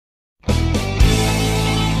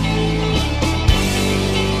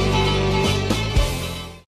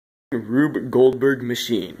Rube Goldberg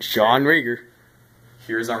machine. Sean Rager.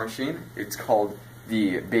 Here's our machine. It's called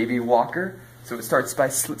the Baby Walker. So it starts by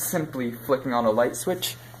simply flicking on a light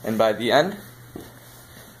switch, and by the end,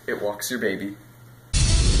 it walks your baby.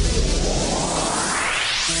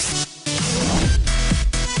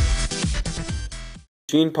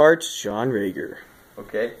 Machine parts, Sean Rager.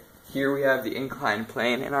 Okay, here we have the inclined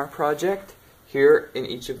plane in our project. Here in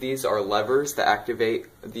each of these are levers that activate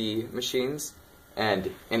the machines,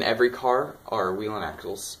 and in every car are wheel and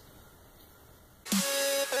axles.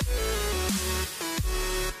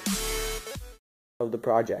 Of the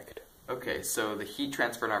project. Okay, so the heat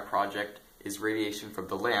transfer in our project is radiation from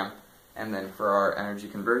the lamp, and then for our energy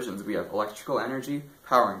conversions we have electrical energy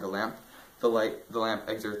powering the lamp. The lamp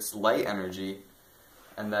exerts light energy,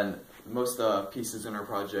 and then most of the pieces in our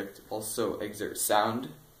project also exert sound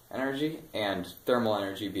energy and thermal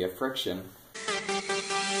energy via friction.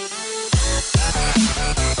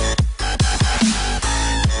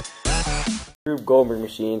 Rube Goldberg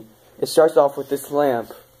machine. It starts off with this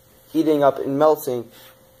lamp heating up and melting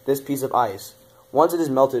this piece of ice. Once it is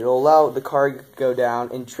melted, it will allow the car to go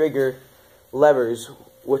down and trigger levers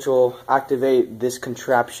which will activate this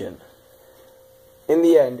contraption. In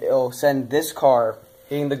the end, it will send this car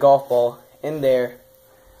hitting the golf ball in there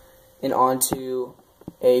and onto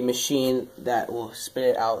a machine that will spit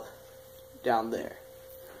it out down there.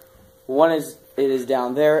 Once it is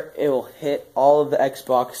down there, it will hit all of the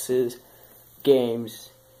Xbox's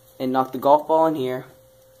games and knock the golf ball in here,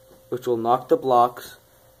 which will knock the blocks,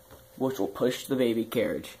 which will push the baby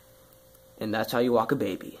carriage. And that's how you walk a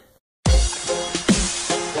baby.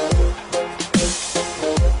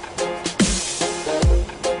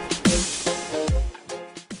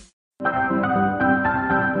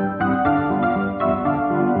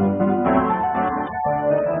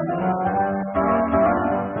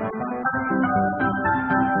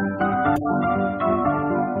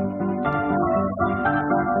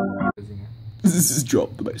 This is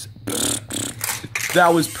drop the bass.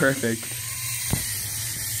 That was perfect.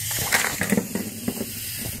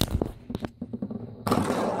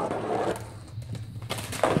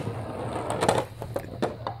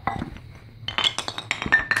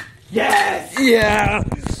 Yes! Yeah!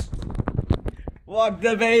 Walk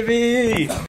the baby!